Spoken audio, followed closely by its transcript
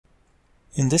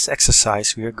In this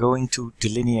exercise we are going to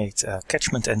delineate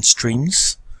catchment and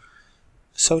streams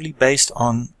solely based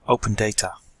on open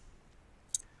data.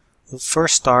 We'll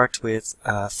first start with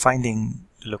finding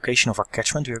the location of our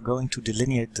catchment. We are going to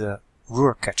delineate the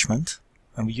Ruhr catchment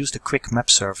and we use the Quick Map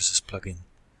Services plugin.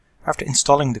 After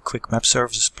installing the Quick Map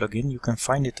Services plugin, you can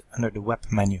find it under the Web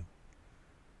menu.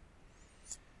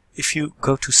 If you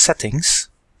go to Settings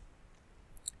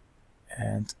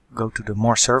and go to the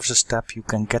More Services tab, you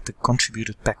can get the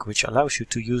contributed pack, which allows you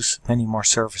to use many more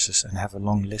services and have a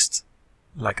long list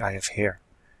like I have here.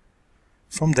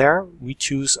 From there we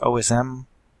choose OSM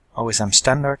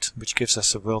Standard, which gives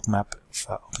us a world map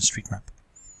of OpenStreetMap.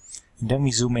 And then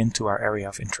we zoom into our area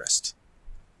of interest.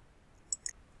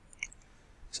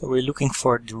 So we're looking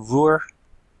for the Ruhr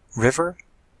River,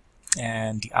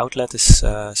 and the outlet is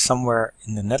somewhere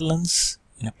in the Netherlands,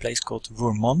 in a place called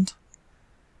Roermond.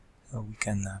 So we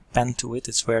can pan to it.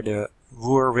 It's where the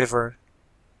Ruhr River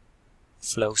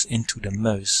flows into the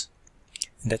Meuse.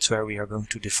 And that's where we are going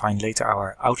to define later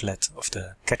our outlet of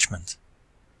the catchment.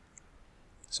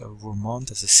 So Roermond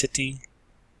as a city.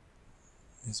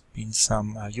 There's been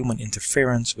some human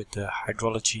interference with the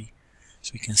hydrology,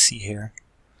 as we can see here.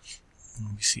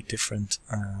 And we see different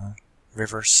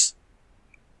rivers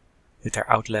with their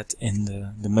outlet in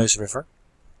the Meuse River.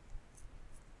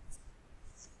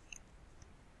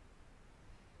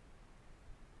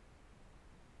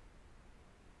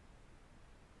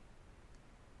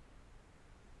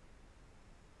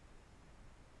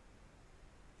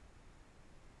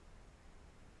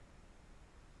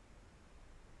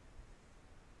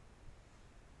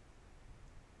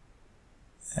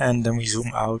 And then we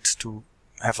zoom out to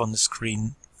have on the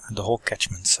screen the whole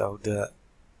catchment. So the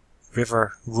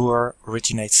river Ruhr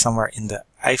originates somewhere in the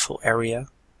Eifel area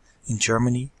in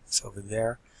Germany. It's over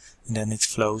there. And then it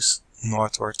flows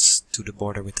northwards to the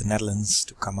border with the Netherlands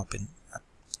to come up in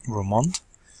Roermond.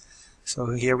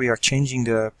 So here we are changing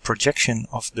the projection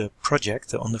of the project,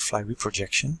 the on-the-fly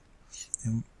reprojection.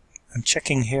 And I'm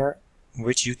checking here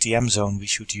which UTM zone we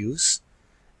should use.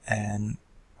 And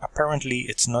apparently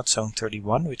it's not zone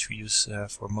 31, which we use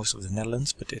for most of the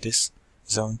Netherlands, but it is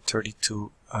zone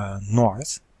 32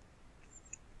 north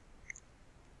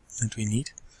that we need.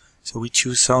 So we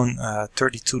choose zone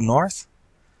 32 north,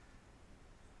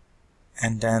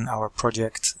 and then our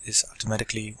project is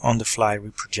automatically on the fly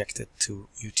reprojected to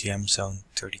UTM zone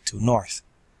 32 north.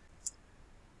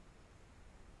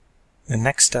 The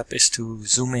next step is to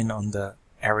zoom in on the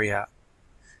area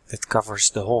that covers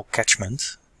the whole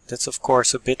catchment. That's of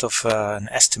course a bit of an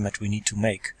estimate we need to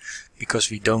make, because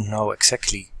we don't know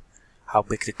exactly how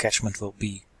big the catchment will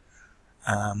be.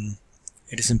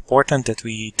 It is important that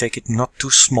we take it not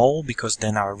too small, because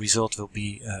then our result will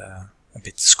be a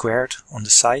bit squared on the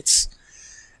sides.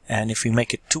 And if we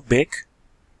make it too big,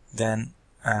 then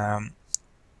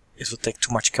it will take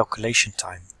too much calculation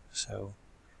time. So,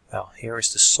 well, here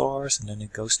is the source, and then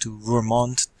it goes to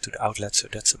Roermond, to the outlet, so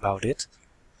that's about it.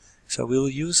 So we'll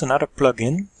use another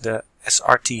plugin, the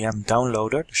SRTM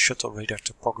downloader, the Shuttle Radar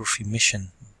Topography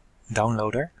Mission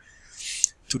downloader,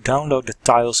 to download the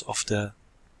tiles of the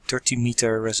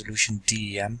 30-meter resolution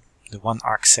DEM, the 1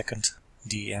 arcsecond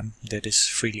DEM that is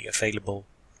freely available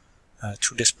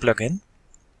through this plugin.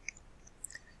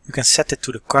 You can set it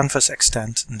to the canvas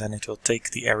extent, and then it will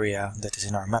take the area that is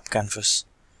in our map canvas,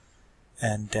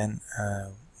 and then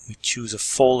we choose a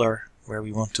folder where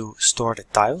we want to store the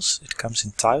tiles. It comes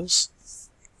in tiles.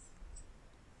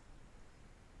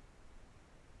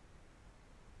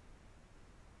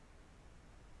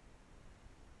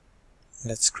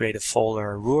 Let's create a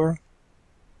folder Ruhr.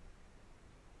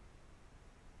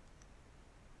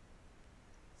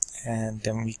 And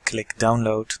then we click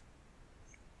download.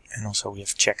 And also we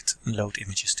have checked load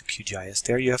images to QGIS.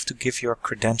 There you have to give your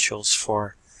credentials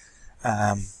for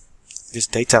this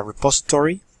data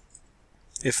repository.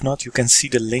 If not, you can see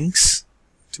the links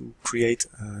to create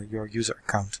your user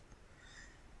account.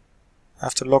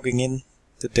 After logging in,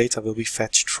 the data will be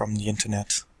fetched from the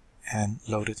internet and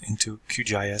loaded into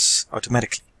QGIS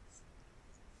automatically.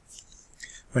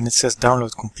 When it says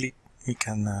download complete, we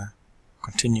can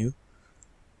continue.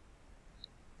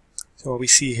 So what we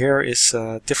see here is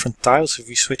different tiles. If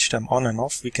we switch them on and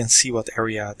off, we can see what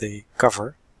area they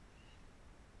cover.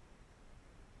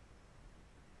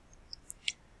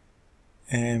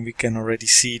 And we can already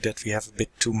see that we have a bit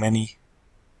too many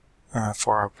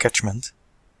for our catchment.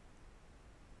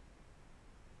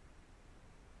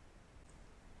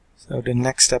 So the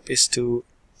next step is to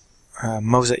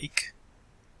mosaic.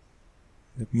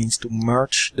 That means to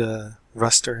merge the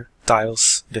raster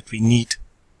tiles that we need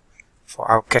for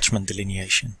our catchment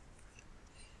delineation.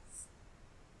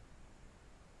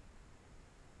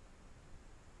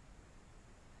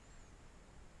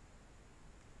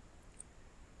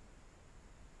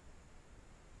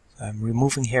 I'm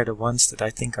removing here the ones that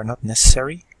I think are not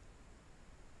necessary.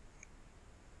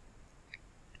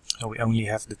 So we only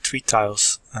have the 3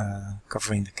 tiles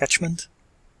covering the catchment.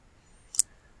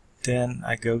 Then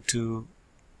I go to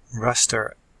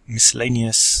raster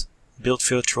miscellaneous build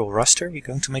virtual raster. We're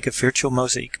going to make a virtual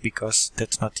mosaic because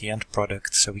that's not the end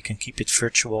product, so we can keep it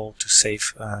virtual to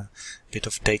save a bit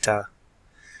of data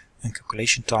and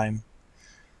calculation time.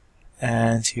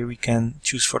 And here we can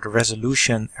choose for the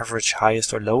resolution average,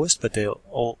 highest or lowest, but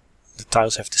all the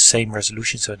tiles have the same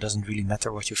resolution, so it doesn't really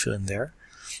matter what you fill in there.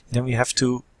 Then we have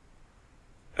to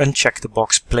uncheck the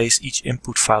box place each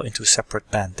input file into a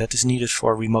separate band. That is needed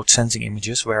for remote sensing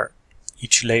images where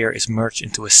each layer is merged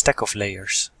into a stack of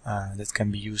layers that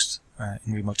can be used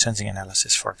in remote sensing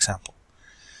analysis, for example.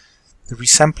 The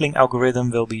resampling algorithm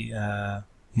will be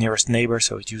nearest neighbor,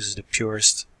 so it uses the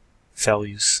purest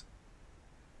values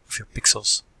of your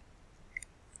pixels.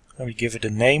 And we give it a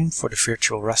name for the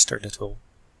virtual raster that will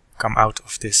come out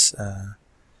of this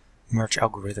merge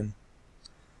algorithm.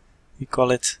 We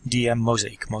call it DM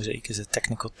mosaic. Mosaic is a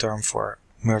technical term for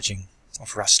merging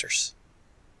of rasters.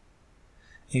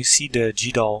 You see the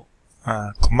GDAL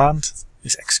command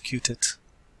is executed,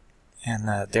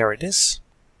 and there it is.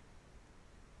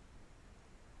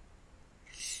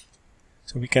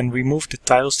 So we can remove the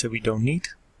tiles that we don't need.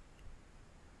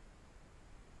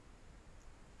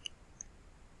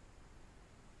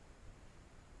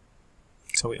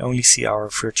 So we only see our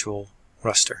virtual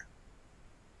raster.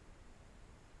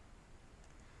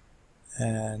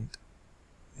 And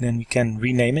then we can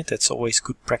rename it. That's always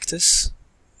good practice,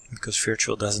 because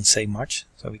virtual doesn't say much,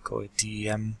 so we call it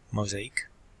DEM mosaic.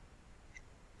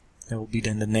 There will be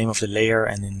then the name of the layer,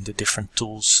 and in the different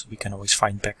tools we can always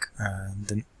find back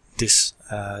this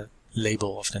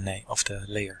label of the name of the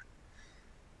layer.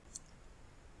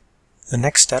 The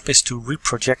next step is to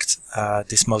reproject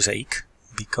this mosaic,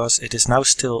 because it is now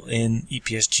still in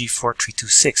EPSG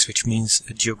 4326, which means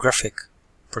a geographic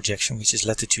projection, which is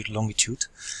latitude, longitude.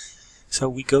 So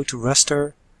we go to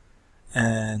raster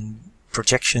and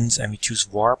projections, and we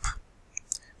choose warp.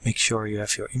 Make sure you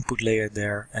have your input layer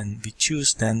there, and we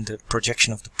choose then the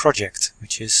projection of the project,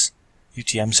 which is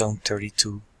UTM zone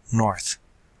 32 north.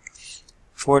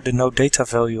 For the node data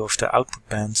value of the output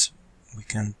bands, we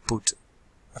can put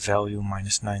a value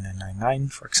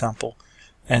 -9999, for example,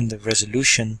 and the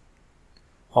resolution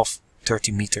of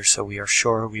 30 meters, so we are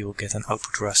sure we will get an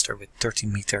output raster with 30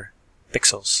 meter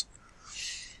pixels.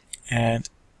 And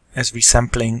as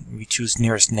resampling, we choose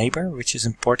nearest neighbor, which is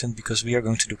important because we are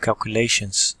going to do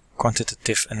calculations,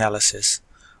 quantitative analysis.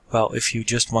 Well, if you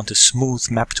just want a smooth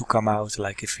map to come out,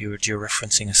 like if you're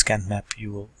georeferencing a scanned map,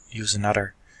 you will use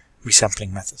another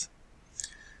resampling method.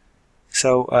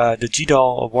 So the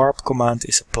GDAL warp command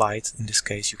is applied. In this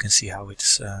case, you can see how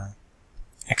it's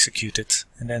executed,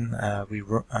 and then we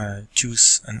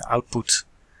choose an output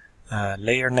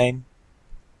layer name.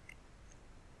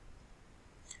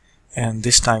 And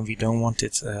this time we don't want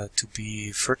it to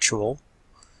be virtual,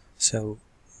 so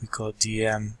we call it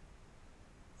DM,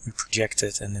 we project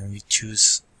it, and then we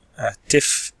choose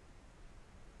TIFF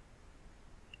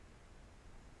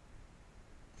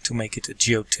to make it a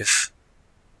GeoTIFF.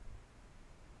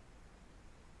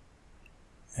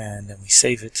 And then we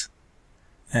save it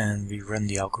and we run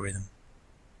the algorithm.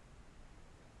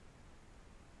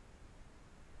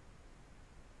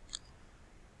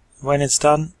 When it's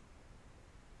done,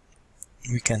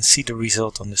 we can see the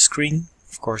result on the screen.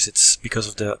 Of course, it's because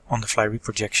of the on-the-fly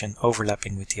reprojection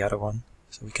overlapping with the other one.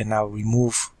 So we can now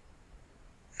remove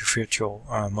the virtual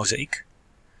mosaic.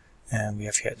 And we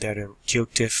have here there the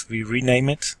GeoTIFF. We rename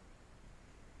it.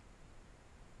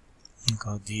 We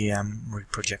call it DM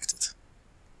reprojected.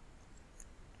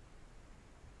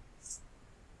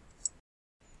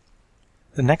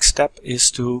 The next step is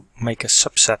to make a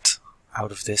subset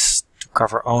out of this to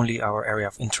cover only our area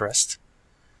of interest.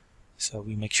 So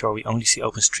we make sure we only see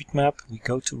OpenStreetMap. We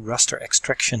go to raster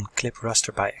extraction, clip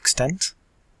raster by extent.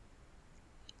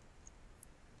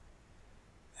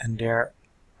 And there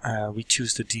we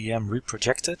choose the DM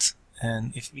reprojected.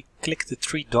 And if we click the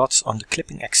 3 dots on the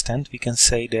clipping extent, we can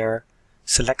say there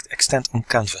select extent on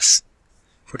canvas.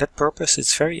 For that purpose,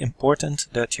 it's very important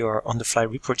that your on-the-fly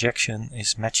reprojection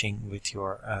is matching with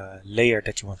your layer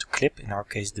that you want to clip, in our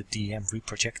case the DM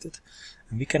reprojected.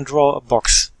 And we can draw a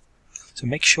box. So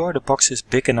make sure the box is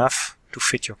big enough to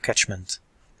fit your catchment,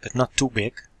 but not too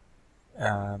big,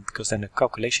 because then the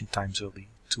calculation times will be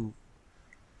too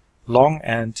long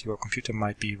and your computer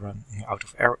might be running out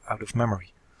of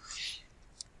memory.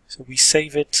 So we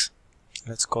save it.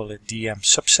 Let's call it DM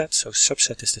subset. So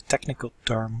subset is the technical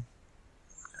term,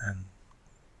 and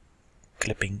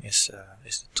clipping is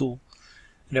the tool.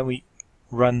 Then we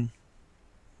run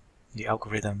the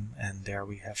algorithm, and there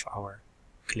we have our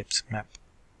clipped map.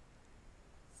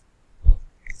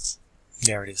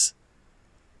 There it is.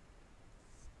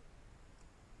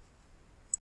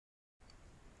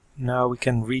 Now we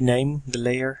can rename the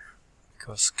layer,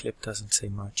 because clip doesn't say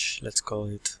much. Let's call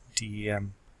it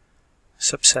DEM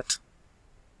subset.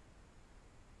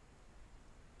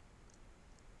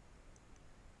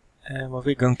 And what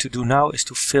we're going to do now is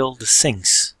to fill the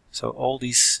sinks. So all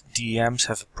these DEMs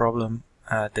have a problem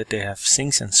that they have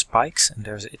sinks and spikes, and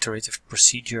there's an iterative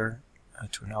procedure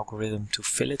to an algorithm to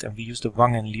fill it, and we use the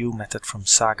Wang and Liu method from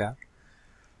Saga.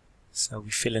 So we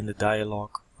fill in the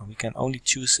dialog. We can only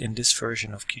choose in this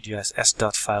version of QGIS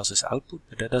s.files as output,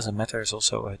 but that doesn't matter. There's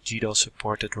also a GDAL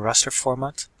supported raster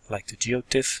format like the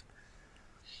GeoTIFF.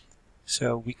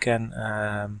 So we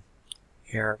can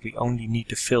here we only need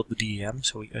the filled DEM,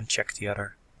 so we uncheck the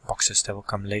other boxes that will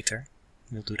come later.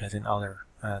 We'll do that in other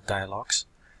dialogs.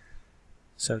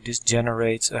 So this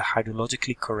generates a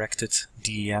hydrologically corrected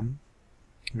DEM,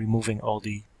 removing all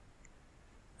the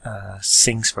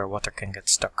sinks where water can get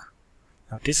stuck.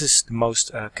 Now this is the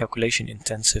most calculation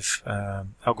intensive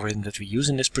algorithm that we use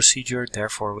in this procedure,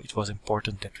 therefore it was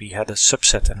important that we had a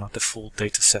subset and not the full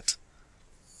data set.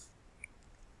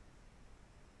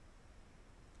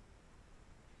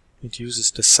 It uses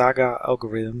the Saga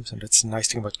algorithms, and that's the nice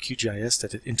thing about QGIS,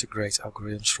 that it integrates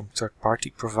algorithms from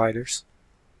third-party providers.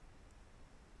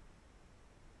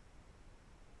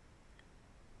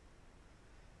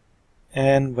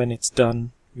 And when it's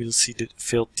done, we'll see the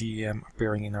filled DEM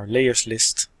appearing in our layers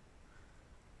list.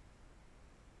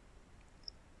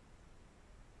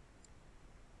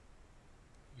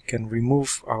 We can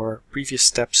remove our previous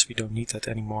steps, we don't need that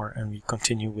anymore, and we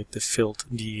continue with the filled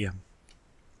DEM.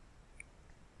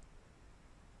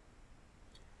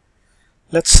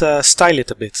 Let's style it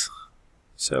a bit.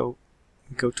 So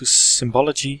we go to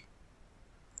Symbology,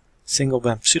 Single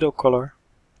Band Pseudocolor,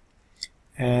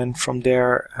 and from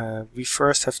there we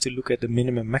first have to look at the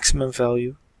minimum maximum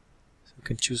value. So we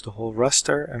can choose the whole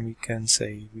raster, and we can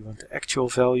say we want the actual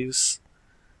values,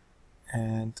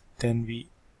 and then we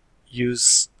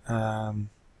use a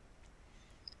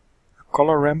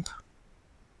color ramp.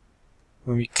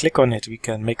 When we click on it, we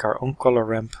can make our own color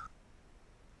ramp,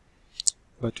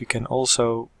 but we can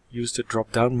also use the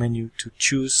drop down menu to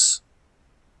choose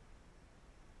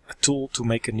a tool to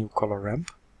make a new color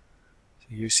ramp. So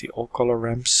here you see all color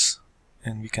ramps,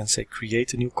 and we can say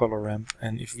create a new color ramp,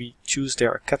 and if we choose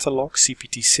there a catalog,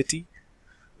 CPT City,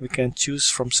 we can choose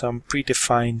from some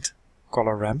predefined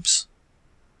color ramps.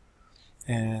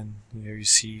 And here you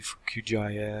see for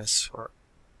QGIS, for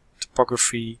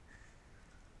topography,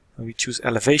 and we choose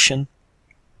elevation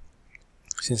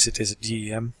since it is a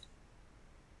DEM.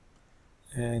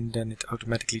 And then it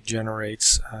automatically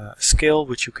generates a scale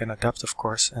which you can adapt, of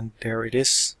course, and there it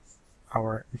is,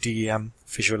 our DEM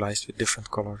visualized with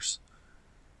different colors.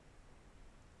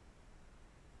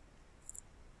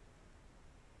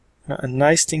 Now, a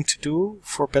nice thing to do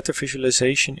for better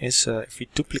visualization is if we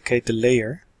duplicate the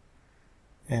layer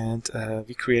and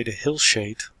we create a hill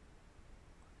shade.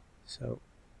 So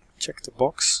check the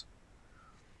box,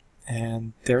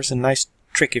 and there's a nice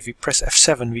trick. If we press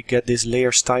F7, we get this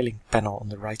layer styling panel on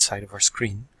the right side of our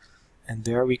screen, and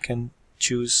there we can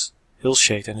choose hill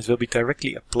shade, and it will be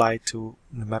directly applied to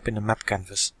the map in the map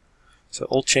canvas. So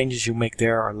all changes you make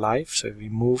there are live. So if we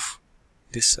move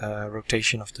this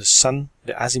rotation of the sun,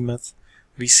 the azimuth,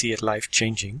 we see it live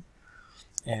changing,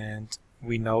 and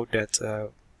we know that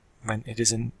when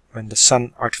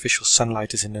the artificial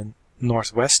sunlight is in the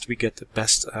northwest, we get the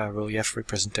best relief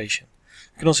representation.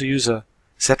 You can also use a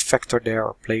Z factor there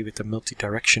or play with the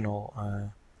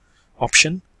multi-directional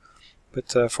option,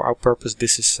 but for our purpose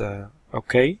this is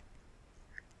okay.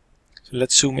 So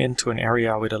let's zoom into an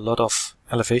area with a lot of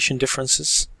elevation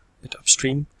differences with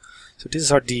upstream. So this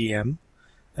is our DEM.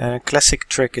 A classic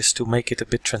trick is to make it a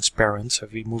bit transparent, so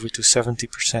we move it to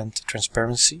 70%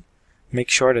 transparency. Make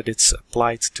sure that it's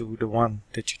applied to the one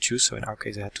that you choose, so in our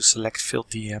case I had to select filled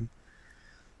DEM,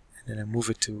 and then I move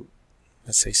it to,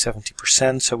 let's say,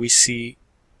 70%, so we see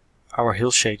our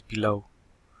hill shade below.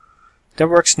 That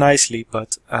works nicely,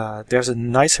 but there's a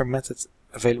nicer method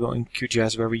available in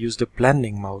QGIS where we use the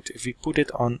blending mode. If we put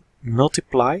it on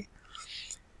multiply,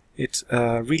 it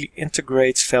really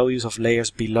integrates values of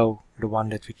layers below the one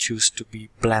that we choose to be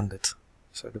blended.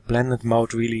 So the blended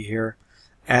mode really here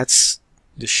adds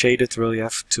the shaded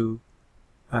relief to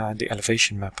the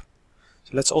elevation map.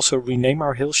 So let's also rename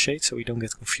our hill shade so we don't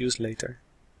get confused later.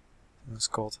 It's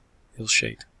called hill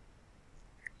shade.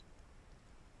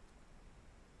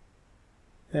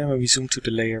 And when we zoom to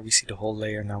the layer, we see the whole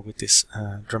layer now with this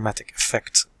dramatic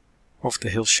effect of the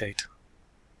hillshade.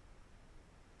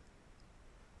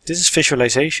 This is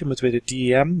visualization, but with the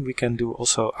DEM we can do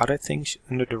also other things.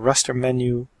 Under the raster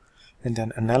menu and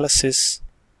then analysis,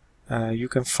 you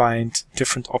can find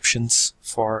different options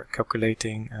for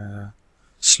calculating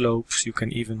slopes. You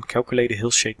can even calculate a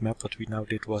hillshade map. What we now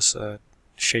did was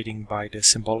shading by the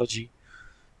symbology.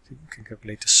 You can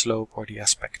calculate the slope or the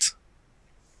aspect.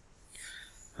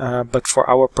 But for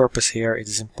our purpose here, it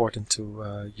is important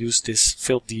to use this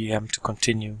filled DEM to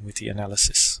continue with the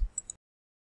analysis.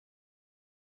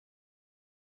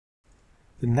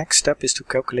 The next step is to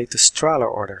calculate the Strahler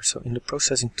order. So in the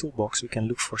processing toolbox we can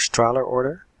look for Strahler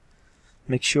order.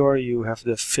 Make sure you have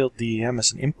the filled DEM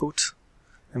as an input,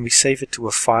 and we save it to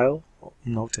a file.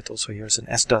 Note that also here is an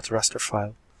s.raster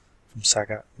file from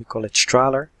Saga. We call it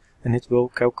Strahler, and it will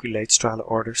calculate Strahler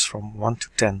orders from 1 to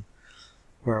 10,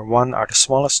 where 1 are the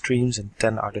smallest streams and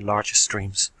 10 are the largest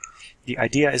streams. The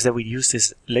idea is that we use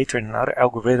this later in another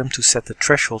algorithm to set the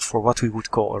threshold for what we would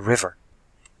call a river.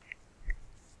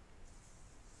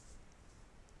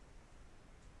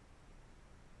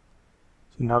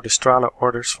 So now the Strahler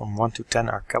orders from 1 to 10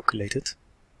 are calculated.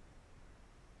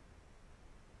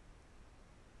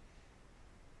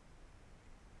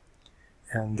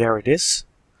 And there it is.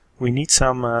 We need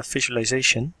some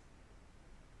visualization.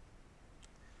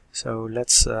 So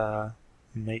let's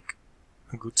make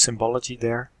a good symbology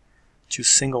there. Choose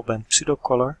single band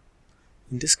pseudocolor.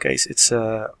 In this case it's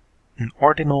an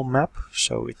ordinal map,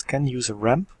 so it can use a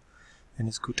ramp, and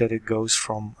it's good that it goes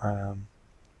from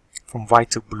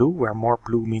white to blue, where more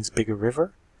blue means bigger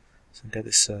river. So that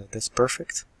is that's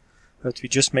perfect. But we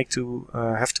just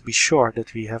have to be sure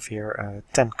that we have here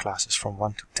 10 classes from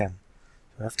 1 to 10.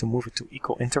 So we have to move it to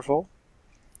equal interval,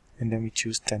 and then we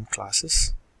choose 10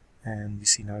 classes, and we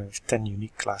see now we have 10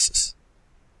 unique classes.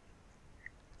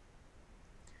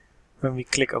 When we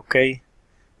click OK,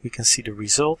 we can see the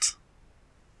result.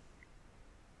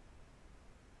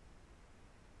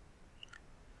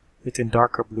 With in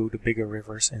darker blue the bigger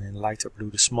rivers and in lighter blue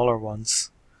the smaller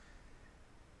ones.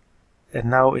 And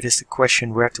now it is the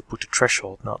question where to put the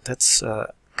threshold. Now that's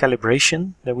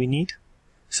calibration that we need.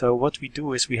 So what we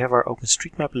do is we have our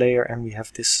OpenStreetMap layer and we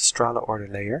have this Strahler order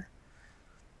layer.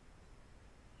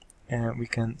 And we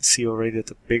can see already that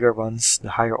the bigger ones,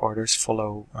 the higher orders,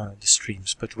 follow the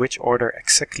streams. But which order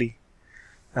exactly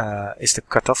is the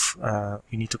cutoff?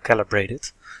 We need to calibrate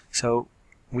it. So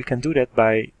we can do that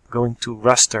by going to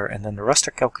raster and then the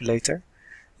raster calculator.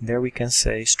 And there we can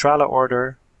say Strahler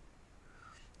order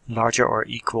larger or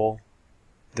equal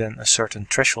than a certain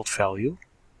threshold value.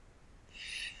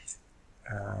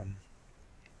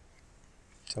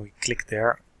 So we click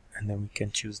there, and then we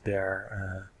can choose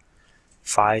there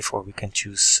 5, or we can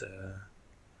choose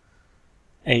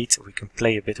 8, or we can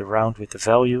play a bit around with the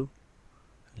value.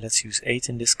 Let's use 8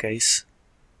 in this case,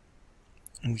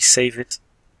 and we save it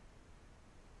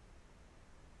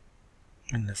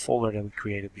in the folder that we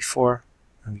created before,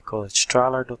 and we call it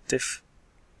strahler.tif.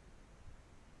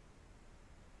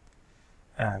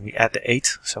 We add the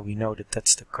 8, so we know that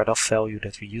that's the cutoff value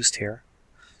that we used here.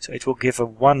 So it will give a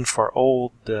 1 for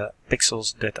all the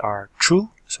pixels that are true,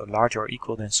 so larger or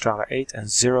equal than Strahler 8, and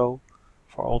 0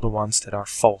 for all the ones that are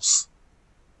false.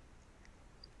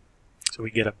 So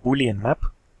we get a Boolean map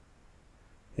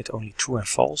with only true and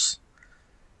false.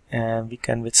 And we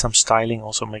can, with some styling,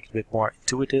 also make it a bit more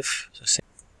intuitive. So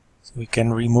we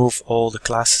can remove all the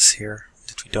classes here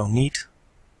that we don't need.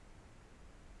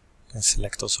 We can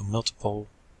select also multiple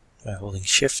by holding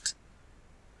Shift.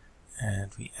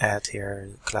 And we add here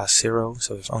class 0,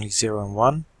 so there's only 0 and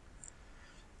 1.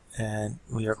 And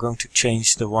we are going to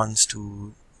change the ones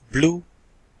to blue,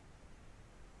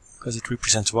 because it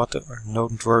represents water.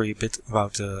 Don't worry a bit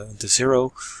about the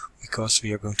 0, because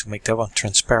we are going to make that one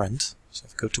transparent. So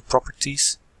if we go to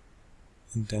properties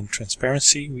and then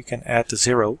transparency, we can add the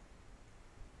 0.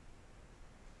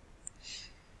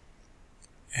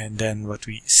 And then what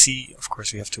we see, of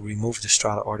course we have to remove the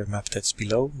Strahler order map that's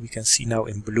below. We can see now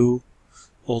in blue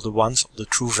all the ones, all the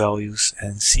true values,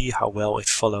 and see how well it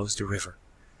follows the river.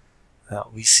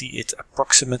 We see it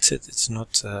approximates it. It's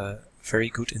not very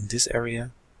good in this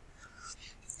area.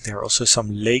 There are also some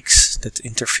lakes that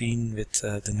intervene with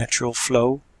the natural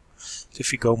flow. So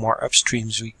if we go more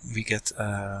upstreams, we get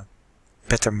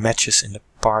better matches in the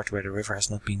part where the river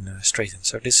has not been straightened.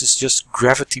 So this is just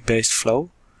gravity-based flow.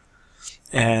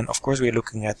 And of course we are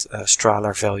looking at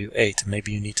Strahler value 8.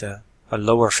 Maybe you need a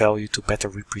lower value to better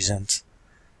represent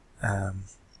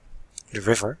the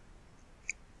river.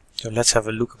 So let's have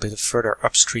a look a bit further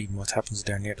upstream what happens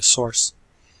there near the source.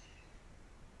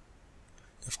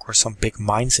 of course some big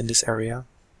mines in this area.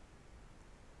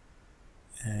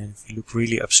 And if we look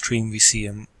really upstream, we see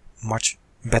a much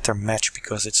better match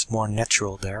because it's more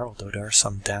natural there, although there are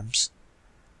some dams.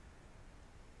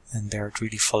 And there it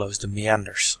really follows the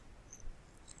meanders.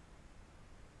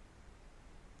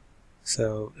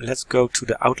 So let's go to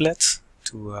the outlet,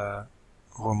 to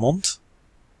Roermond.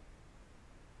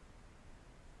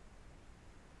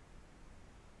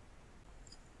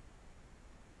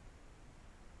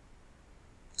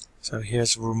 So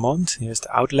here's Roermond, here's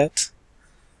the outlet.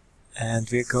 And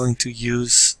we're going to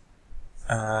use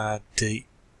the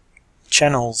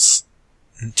channel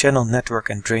network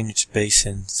and drainage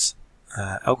basins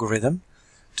algorithm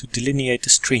to delineate the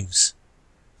streams.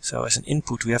 So as an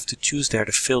input we have to choose there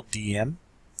the filled DEM.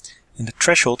 In the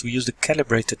threshold we use the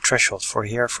calibrated threshold. For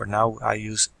now I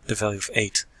use the value of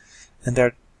 8. And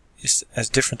there is, as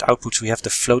different outputs, we have the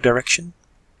flow direction.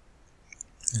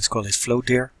 Let's call it flow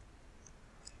dir.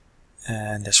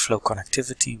 And there's flow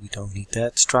connectivity, we don't need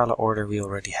that. Strahler order we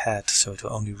already had, so it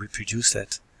will only reproduce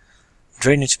that.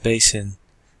 Drainage basin,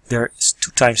 there is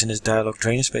 2 times in this dialog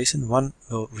drainage basin. One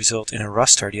will result in a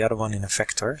raster, the other one in a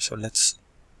vector. So let's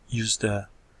use the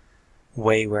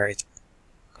way where it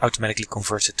automatically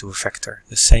converts it to a vector.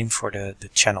 The same for the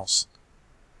channels.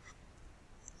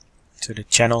 So the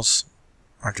channels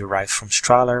are derived from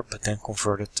Strahler, but then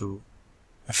converted to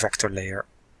a vector layer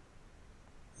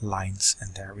lines,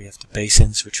 and there we have the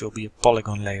basins, which will be a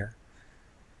polygon layer.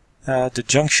 The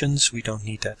junctions, we don't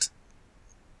need that.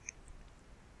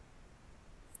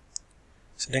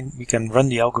 So then we can run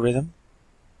the algorithm.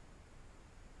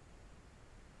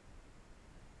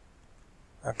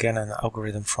 Again, an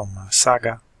algorithm from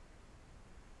Saga.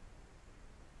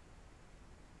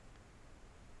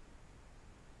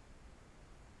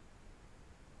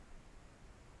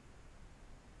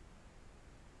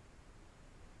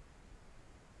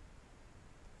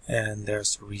 And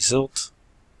there's the result.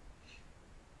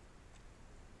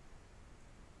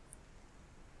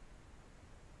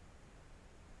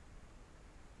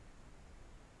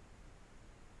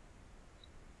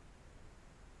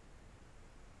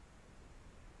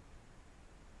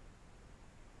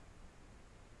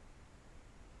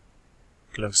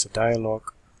 Close the dialog.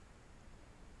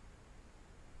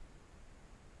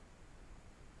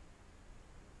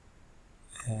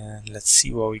 And let's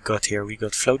see what we got here. We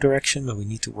got flow direction, but we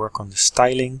need to work on the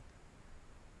styling.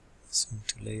 Zoom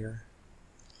to layer.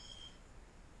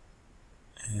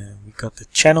 And we got the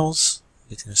channels, a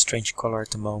bit in a strange color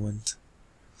at the moment.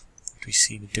 But we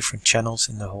see the different channels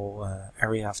in the whole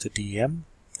area of the DEM.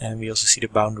 And we also see the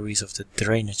boundaries of the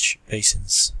drainage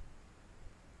basins.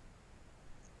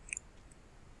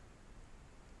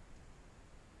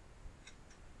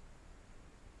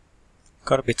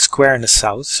 Got a bit square in the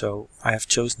south, so I have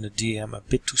chosen the DEM a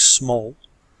bit too small,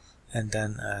 and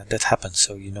then that happens,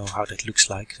 so you know how that looks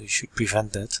like. So you should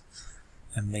prevent that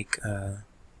and make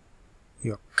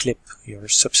your clip, your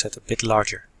subset, a bit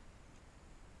larger.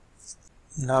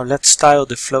 Now let's style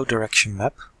the flow direction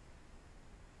map.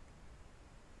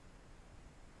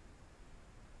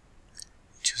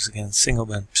 Choose again single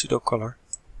band pseudo color.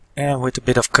 And with a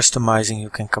bit of customizing you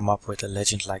can come up with a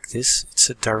legend like this. It's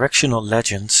a directional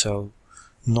legend, so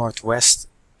northwest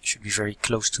should be very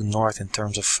close to north in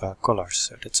terms of colors,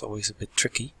 so that's always a bit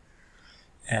tricky.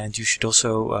 And you should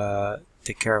also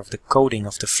take care of the coding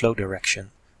of the flow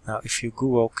direction. Now if you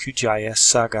Google QGIS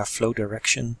Saga flow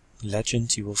direction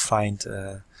legend, you will find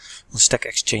on Stack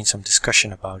Exchange some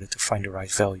discussion about it to find the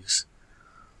right values.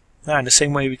 Now in the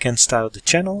same way we can style the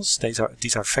channels. These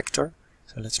are vector,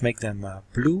 so let's make them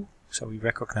blue, so we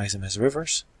recognize them as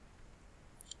rivers.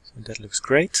 So that looks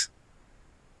great.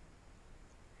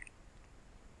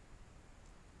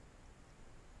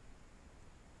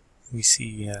 We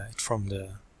see it from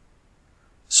the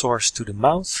source to the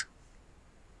mouth.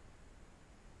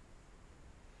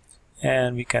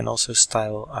 And we can also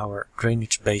style our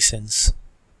drainage basins.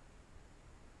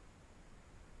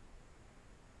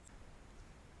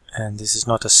 And this is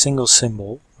not a single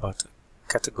symbol, but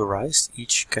categorized.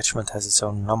 Each catchment has its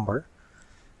own number.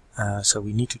 So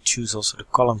we need to choose also the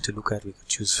column to look at. We could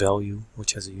choose value,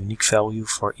 which has a unique value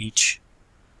for each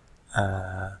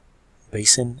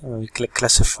basin. And when we click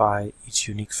classify, each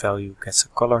unique value gets a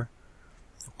color.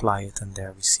 Apply it, and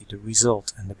there we see the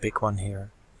result. And the big one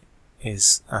here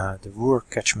is the Ruhr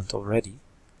catchment already.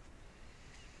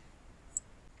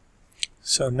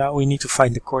 So now we need to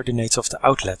find the coordinates of the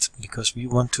outlet, because we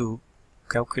want to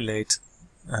calculate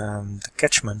the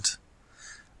catchment,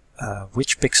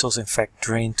 which pixels in fact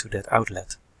drain to that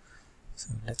outlet.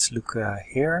 So let's look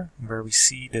here, where we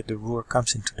see that the Ruhr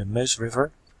comes into the Meuse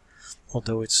River.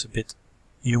 Although it's a bit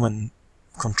human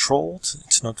controlled.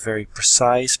 It's not very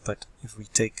precise, but if we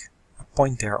take a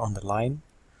point there on the line,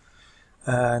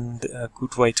 and a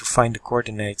good way to find the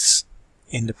coordinates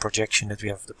in the projection that we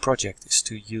have of the project is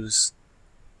to use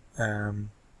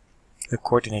the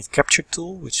coordinate capture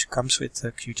tool, which comes with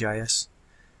QGIS,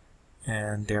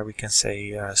 and there we can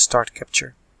say start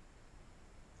capture.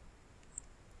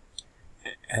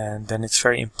 And then it's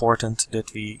very important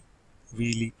that we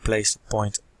really place the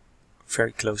point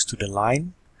very close to the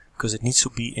line, because it needs to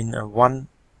be in a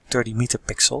 1/30 meter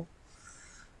pixel.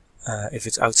 If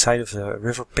it's outside of the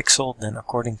river pixel, then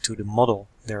according to the model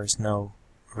there is no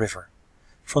river.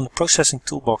 From the processing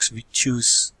toolbox we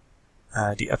choose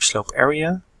the upslope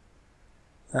area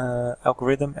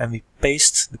algorithm, and we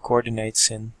paste the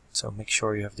coordinates in. So make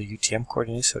sure you have the UTM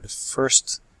coordinates. So the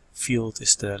first field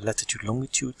is the latitude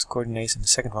longitude coordinates, and the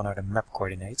second one are the map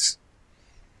coordinates.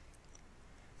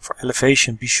 For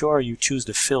elevation, be sure you choose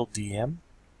the filled DEM,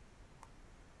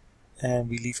 and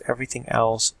we leave everything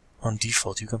else on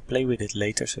default. You can play with it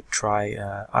later, so try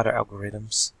other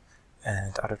algorithms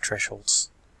and other thresholds.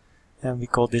 And we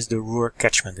call this the Ruhr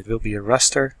catchment. It will be a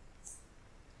raster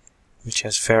which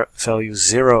has value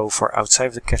 0 for outside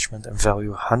of the catchment and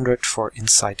value 100 for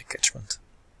inside the catchment.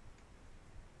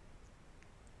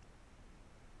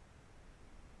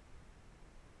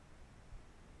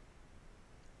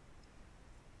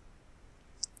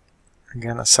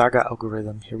 Again, a Saga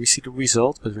algorithm. Here we see the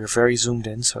result, but we're very zoomed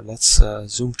in, so let's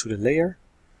zoom to the layer.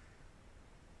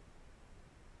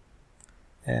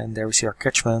 And there we see our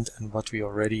catchment, and what we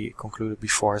already concluded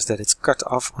before is that it's cut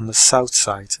off on the south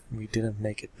side. We didn't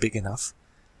make it big enough.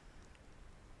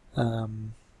 But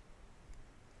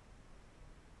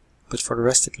for the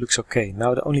rest it looks okay.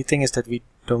 Now the only thing is that we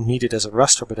don't need it as a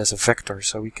raster but as a vector,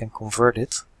 so we can convert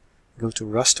it. Go to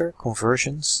raster,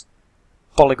 conversions,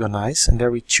 polygonize, and there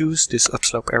we choose this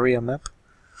upslope area map.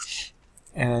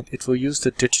 And it will use the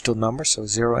digital numbers, so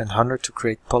 0 and 100, to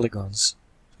create polygons.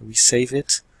 So we save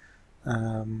it.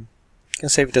 You can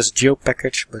save it as a geo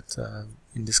package, but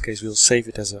in this case we'll save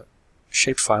it as a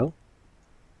shapefile.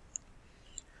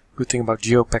 Good thing about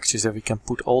geo packages is that we can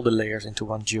put all the layers into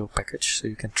one geo package, so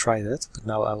you can try that, but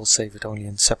now I will save it only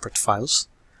in separate files.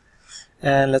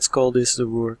 And let's call this the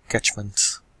Ruhr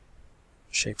catchment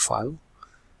shapefile.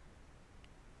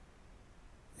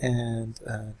 And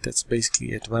that's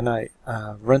basically it. When I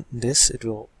run this, it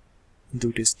will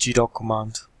do this gdog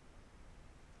command,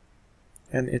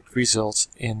 and it results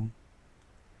in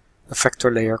a vector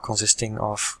layer consisting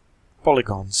of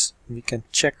polygons. We can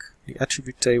check the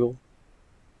attribute table,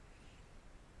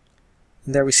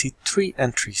 and there we see 3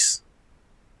 entries.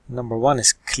 Number 1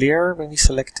 is clear when we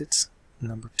select it,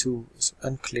 number 2 is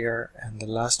unclear, and the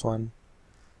last one,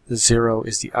 the 0,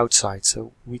 is the outside.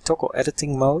 So we toggle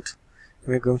editing mode, and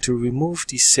we're going to remove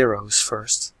these zeros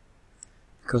first,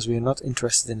 because we are not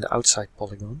interested in the outside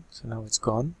polygon. So now it's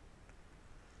gone.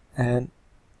 And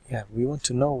yeah, we want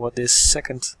to know what this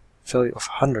second value of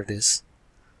 100 is.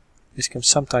 This can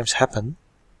sometimes happen.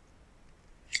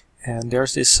 And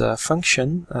there's this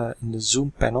function in the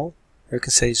zoom panel where you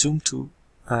can say zoom to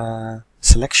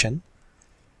selection.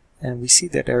 And we see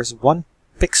that there's 1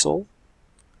 pixel,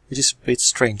 which is a bit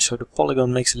strange. So the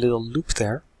polygon makes a little loop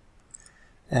there.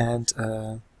 And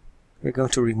we're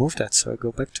going to remove that. So I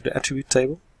go back to the attribute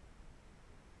table.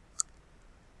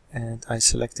 And I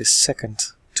select this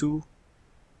second 2.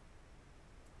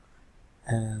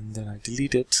 And then I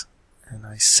delete it, and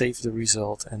I save the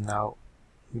result, and now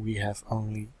we have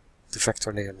only the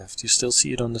vector layer left. You still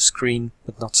see it on the screen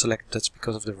but not selected. That's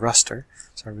because of the raster,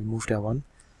 so I removed that one,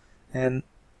 and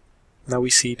now we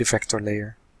see the vector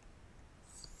layer.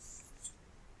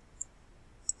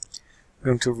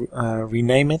 I'm going to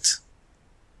rename it.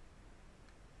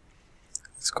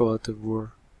 Let's call it the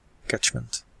Ruhr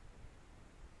catchment.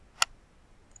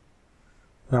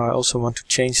 Now I also want to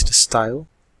change the style.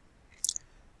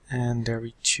 And there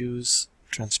we choose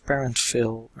transparent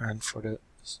fill, and for the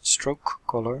stroke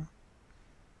color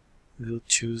we'll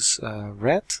choose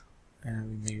red, and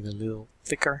we make it a little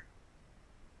thicker.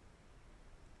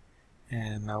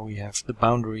 And now we have the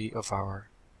boundary of our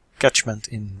catchment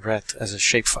in red as a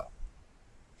shapefile.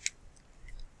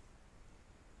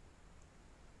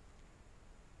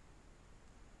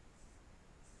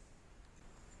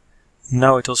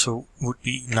 Now it also would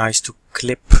be nice to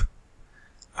clip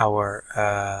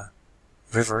our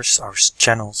rivers, our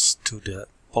channels, to the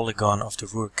polygon of the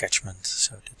Ruhr catchment.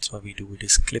 So that's what we do with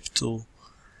this clip tool.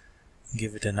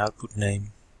 Give it an output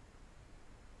name.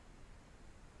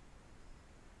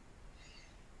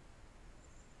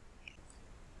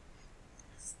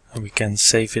 And we can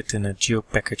save it in a geo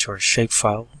package or a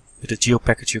shapefile. With a geo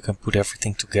package you can put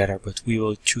everything together, but we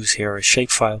will choose here a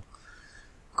shapefile,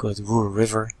 call it Ruhr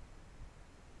River,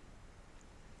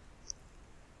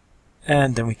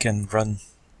 and then we can run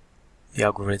the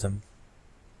algorithm,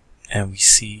 and we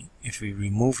see if we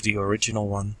remove the original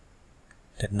one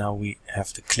that now we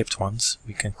have the clipped ones.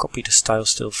 We can copy the style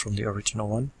still from the original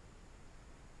one,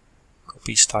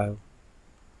 copy style,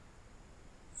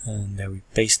 and there we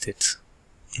paste it,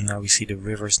 and now we see the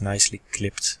rivers nicely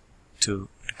clipped to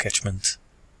the catchment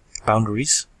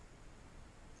boundaries.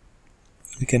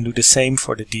 We can do the same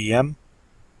for the DEM.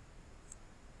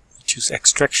 We choose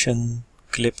extraction,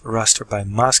 clip raster by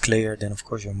mask layer, then of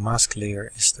course your mask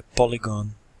layer is the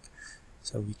polygon.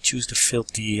 So we choose the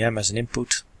filled DEM as an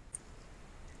input.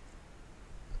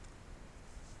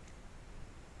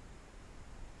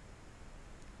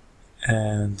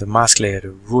 And the mask layer,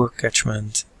 the Ruhr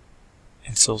catchment.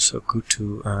 It's also good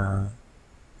to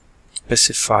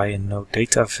specify a no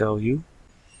data value.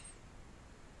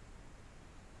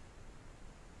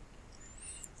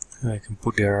 I can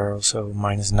put there also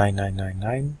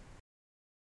 -9999.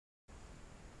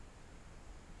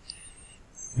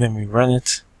 Then we run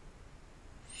it.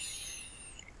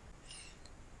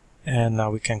 And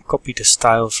now we can copy the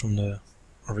style from the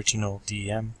original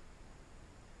DEM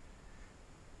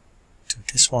to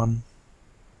this one.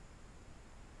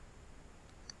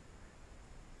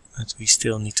 But we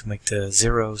still need to make the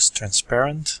zeros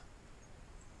transparent.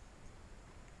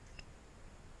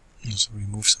 Also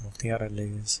remove some of the other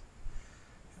layers.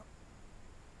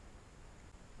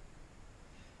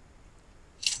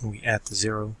 We add the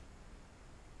 0.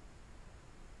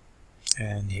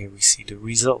 And here we see the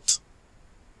result.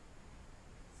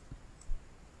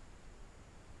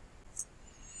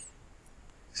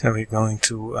 So we're going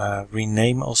to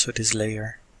rename also this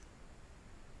layer,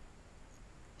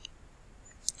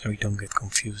 so we don't get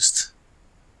confused.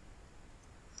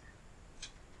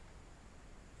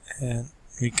 And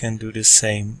we can do the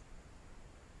same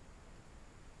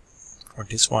for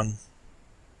this one.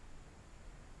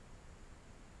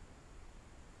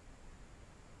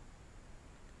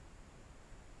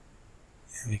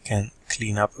 And we can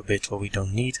clean up a bit what we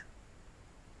don't need.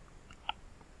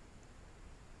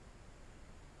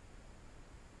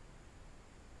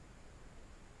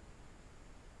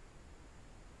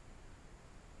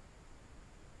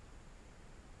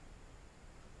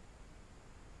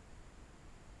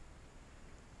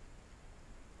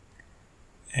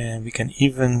 And we can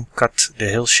even cut the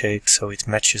hill shade so it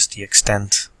matches the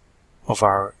extent of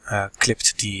our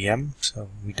clipped DEM, so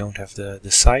we don't have the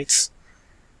sides.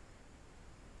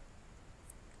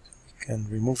 We can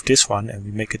remove this one and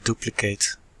we make a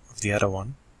duplicate of the other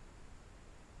one,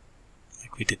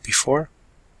 like we did before.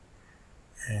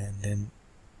 And then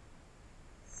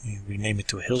we rename it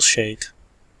to hill shade.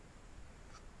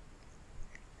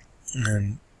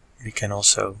 And we can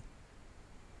also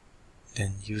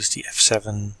then use the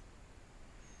F7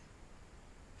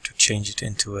 to change it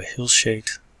into a hill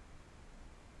shade.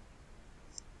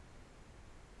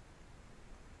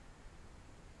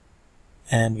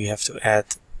 And we have to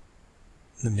add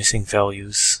the missing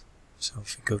values. So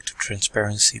if we go to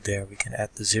transparency there, we can add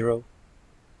the 0.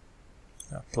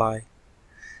 Apply.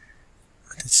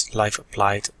 But it's live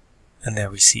applied, and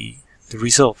there we see the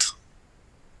result.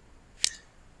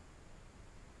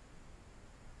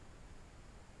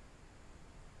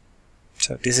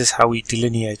 So this is how we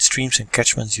delineate streams and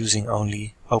catchments using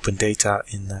only open data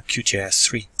in QGIS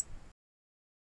 3.